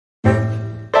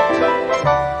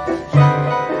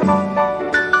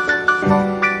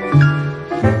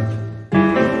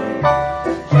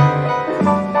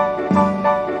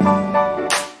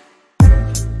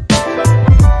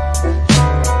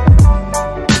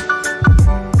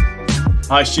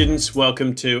Hi students,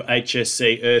 welcome to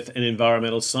HSC Earth and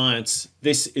Environmental Science.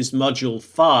 This is Module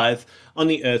 5 on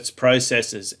the Earth's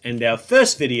processes, and our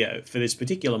first video for this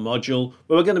particular module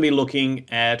where we're going to be looking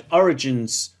at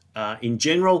origins in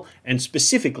general and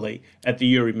specifically at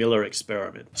the Urey-Miller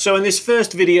experiment. So in this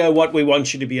first video, what we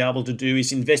want you to be able to do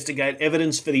is investigate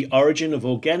evidence for the origin of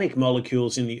organic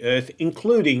molecules in the Earth,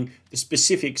 including the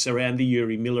specifics around the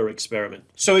Urey-Miller experiment.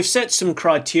 So we've set some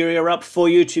criteria up for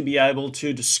you to be able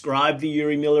to describe the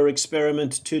Urey-Miller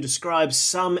experiment, to describe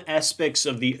some aspects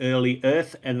of the early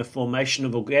Earth and the formation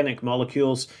of organic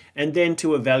molecules, and then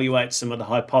to evaluate some of the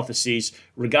hypotheses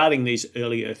regarding these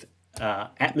early Earth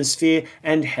atmosphere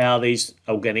and how these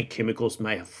organic chemicals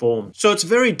may have formed. So it's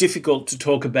very difficult to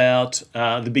talk about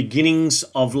the beginnings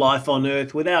of life on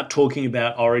Earth without talking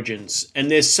about origins.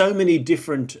 And there's so many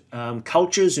different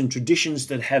cultures and traditions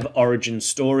that have origin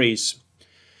stories.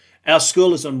 Our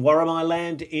school is on Urey-Miller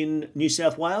land in New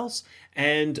South Wales,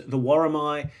 and the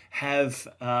Urey-Miller have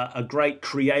a great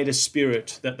creator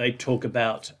spirit that they talk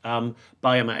about,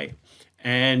 Biome.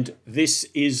 And this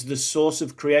is the source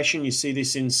of creation. You see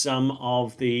this in some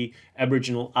of the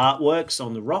Aboriginal artworks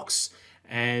on the rocks.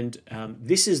 And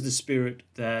this is the spirit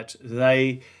that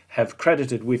they have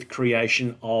credited with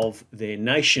creation of their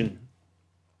nation.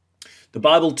 The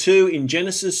Bible too, in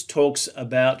Genesis, talks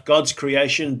about God's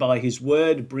creation by his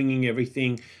word, bringing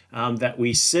everything that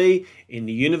we see in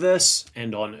the universe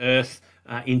and on earth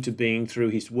into being through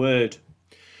his word.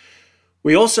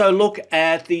 We also look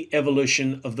at the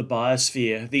evolution of the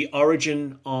biosphere, the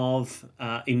origin of,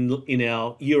 in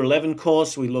our Year 11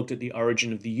 course, we looked at the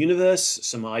origin of the universe,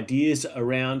 some ideas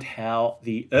around how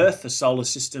the Earth, the solar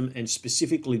system, and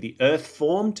specifically the Earth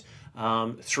formed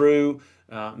through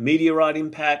meteorite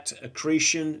impact,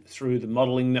 accretion, through the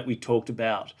modelling that we talked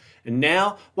about. And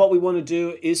now what we want to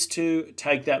do is to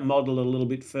take that model a little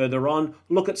bit further on,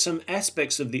 look at some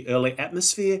aspects of the early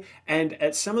atmosphere and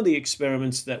at some of the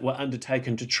experiments that were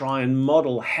undertaken to try and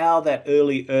model how that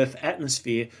early Earth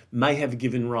atmosphere may have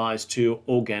given rise to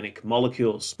organic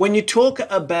molecules. When you talk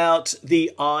about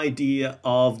the idea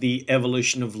of the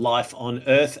evolution of life on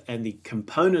Earth and the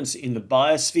components in the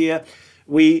biosphere,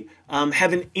 we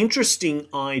have an interesting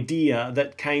idea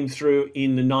that came through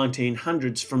in the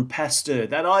 1900s from Pasteur,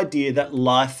 that idea that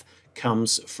life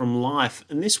comes from life.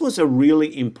 And this was a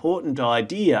really important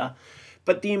idea,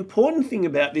 but the important thing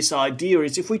about this idea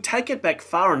is if we take it back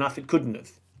far enough, it couldn't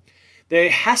have. There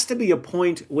has to be a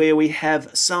point where we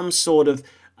have some sort of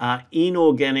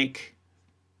inorganic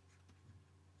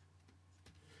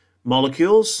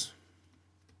molecules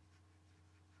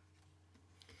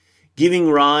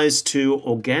giving rise to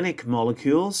organic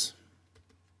molecules,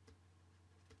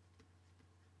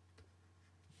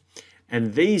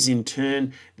 and these in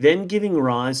turn then giving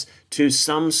rise to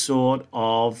some sort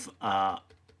of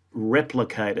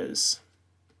replicators,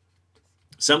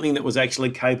 something that was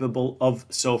actually capable of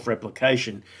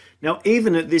self-replication. Now,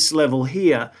 even at this level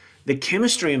here, the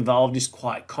chemistry involved is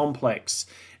quite complex.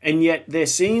 And yet there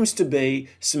seems to be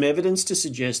some evidence to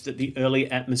suggest that the early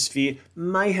atmosphere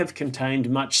may have contained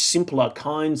much simpler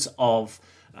kinds of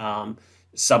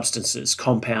substances,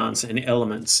 compounds and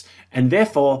elements. And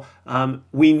therefore,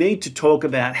 we need to talk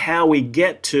about how we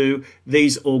get to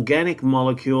these organic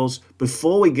molecules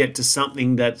before we get to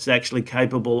something that's actually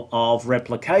capable of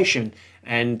replication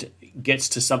and gets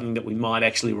to something that we might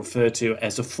actually refer to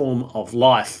as a form of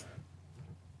life.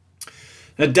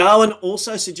 Now, Darwin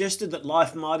also suggested that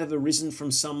life might have arisen from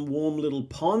some warm little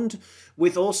pond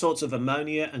with all sorts of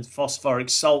ammonia and phosphoric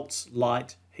salts,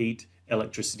 light, heat,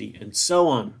 electricity, and so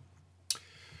on.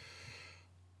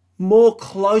 More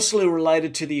closely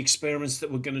related to the experiments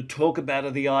that we're going to talk about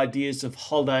are the ideas of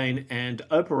Haldane and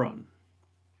Operon.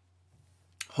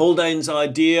 Haldane's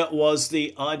idea was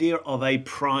the idea of a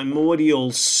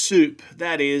primordial soup,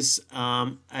 that is,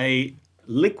 a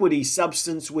liquidy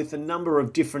substance with a number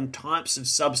of different types of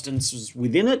substances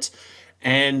within it,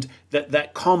 and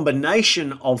that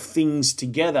combination of things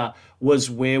together was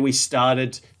where we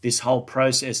started this whole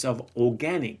process of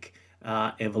organic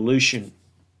evolution.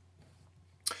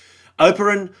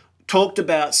 Operon talked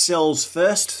about cells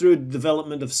first through the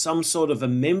development of some sort of a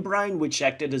membrane which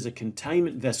acted as a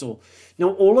containment vessel. Now,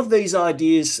 all of these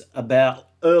ideas about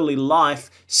early life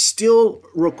still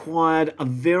required a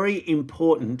very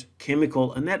important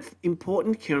chemical, and that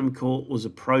important chemical was a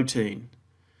protein.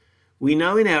 We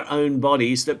know in our own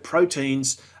bodies that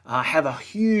proteins have a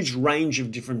huge range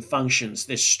of different functions.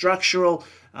 They're structural,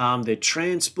 they're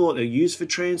transport, they're used for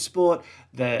transport,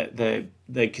 they're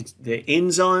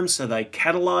enzymes, so they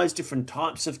catalyze different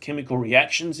types of chemical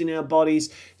reactions in our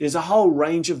bodies. There's a whole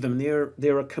range of them.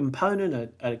 They're a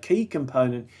component, a key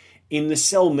component in the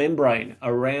cell membrane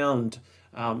around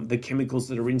the chemicals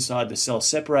that are inside the cell,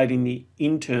 separating the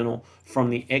internal from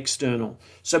the external.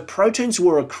 So proteins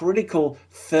were a critical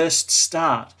first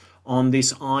start on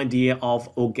this idea of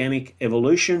organic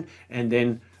evolution, and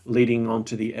then leading on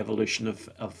to the evolution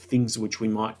of things which we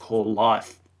might call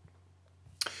life.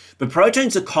 But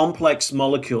proteins are complex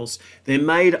molecules. They're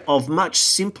made of much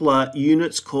simpler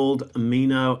units called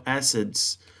amino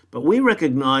acids. But we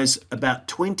recognize about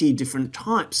 20 different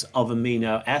types of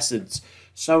amino acids.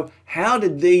 So how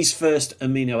did these first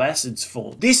amino acids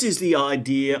form? This is the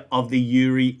idea of the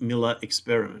Urey-Miller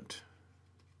experiment.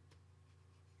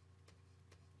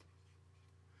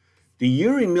 The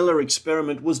Urey-Miller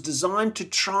experiment was designed to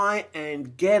try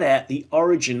and get at the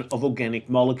origin of organic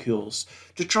molecules,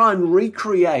 to try and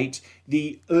recreate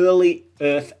the early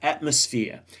Earth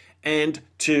atmosphere, and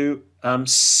to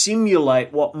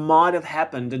simulate what might have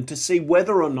happened, and to see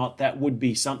whether or not that would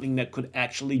be something that could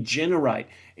actually generate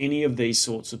any of these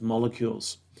sorts of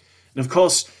molecules. And of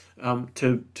course,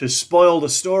 to spoil the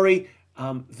story,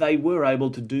 they were able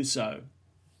to do so.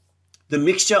 The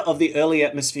mixture of the early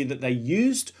atmosphere that they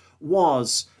used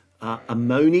was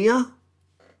ammonia,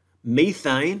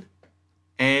 methane,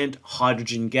 and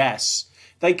hydrogen gas.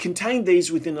 They contained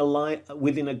these within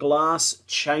a glass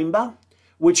chamber,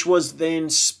 which was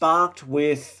then sparked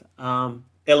with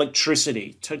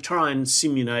electricity to try and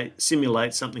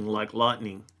simulate something like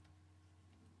lightning.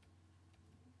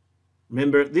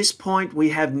 Remember, at this point, we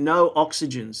have no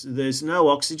oxygens. There's no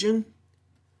oxygen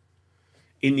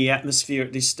in the atmosphere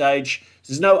at this stage.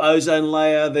 There's no ozone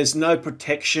layer. There's no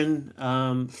protection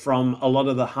from a lot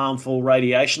of the harmful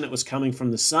radiation that was coming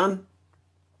from the sun.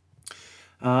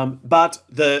 But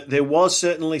there was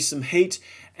certainly some heat,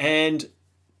 and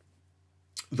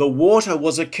the water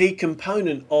was a key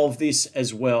component of this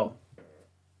as well.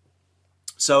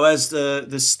 So as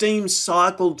the steam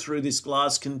cycled through this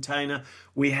glass container,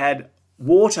 we had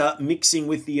water mixing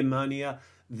with the ammonia,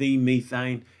 the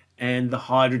methane, and the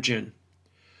hydrogen.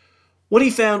 What he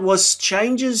found was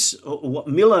changes, or what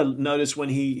Miller noticed when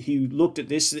he looked at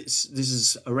this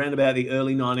is around about the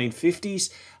early 1950s,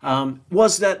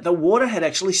 was that the water had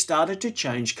actually started to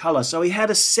change colour. So he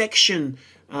had a section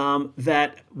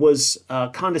that was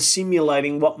kind of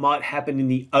simulating what might happen in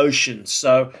the ocean.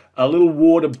 So a little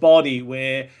water body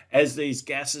where, as these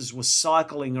gases were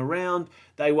cycling around,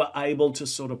 they were able to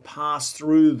sort of pass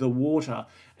through the water,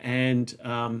 and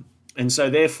so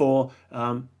therefore,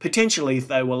 potentially, if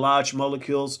they were large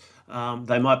molecules,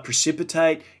 they might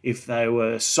precipitate. If they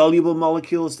were soluble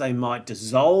molecules, they might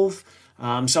dissolve.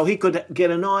 So he could get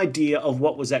an idea of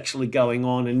what was actually going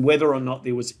on and whether or not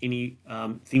there was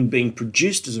anything being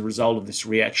produced as a result of this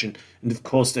reaction. And of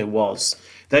course there was.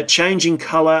 That change in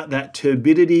colour, that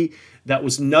turbidity that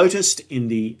was noticed in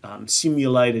the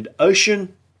simulated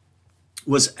ocean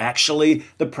was actually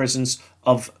the presence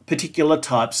of particular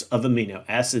types of amino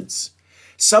acids.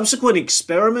 Subsequent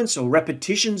experiments or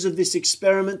repetitions of this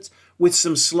experiment, with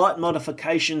some slight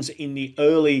modifications in the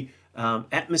early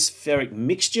atmospheric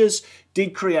mixtures,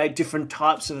 did create different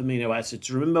types of amino acids.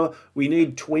 Remember, we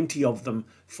need 20 of them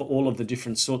for all of the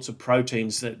different sorts of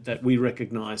proteins that we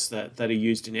recognize that are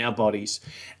used in our bodies.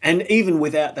 And even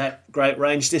without that great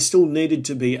range, there still needed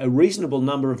to be a reasonable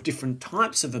number of different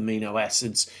types of amino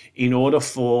acids in order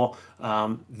for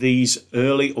these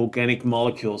early organic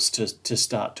molecules to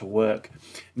start to work.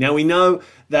 Now, we know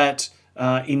that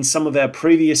in some of our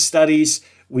previous studies,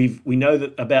 we know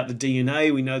that about the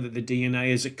DNA. We know that the DNA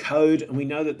is a code, and we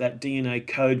know that that DNA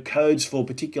code codes for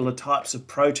particular types of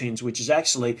proteins, which is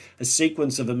actually a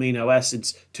sequence of amino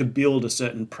acids to build a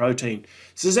certain protein.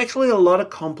 So there's actually a lot of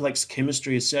complex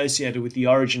chemistry associated with the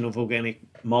origin of organic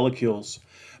molecules.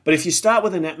 But if you start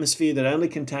with an atmosphere that only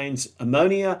contains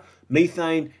ammonia,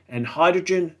 methane, and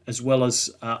hydrogen, as well as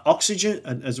oxygen,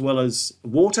 as well as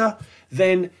water,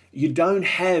 then you don't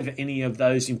have any of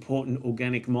those important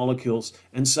organic molecules.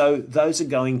 And so those are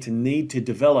going to need to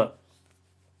develop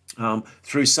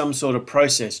through some sort of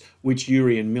process, which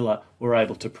Urey and Miller were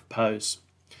able to propose.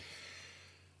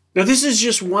 Now, this is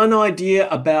just one idea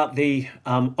about the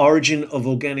origin of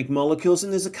organic molecules,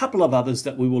 and there's a couple of others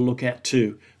that we will look at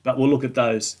too, but we'll look at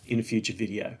those in a future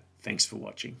video. Thanks for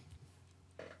watching.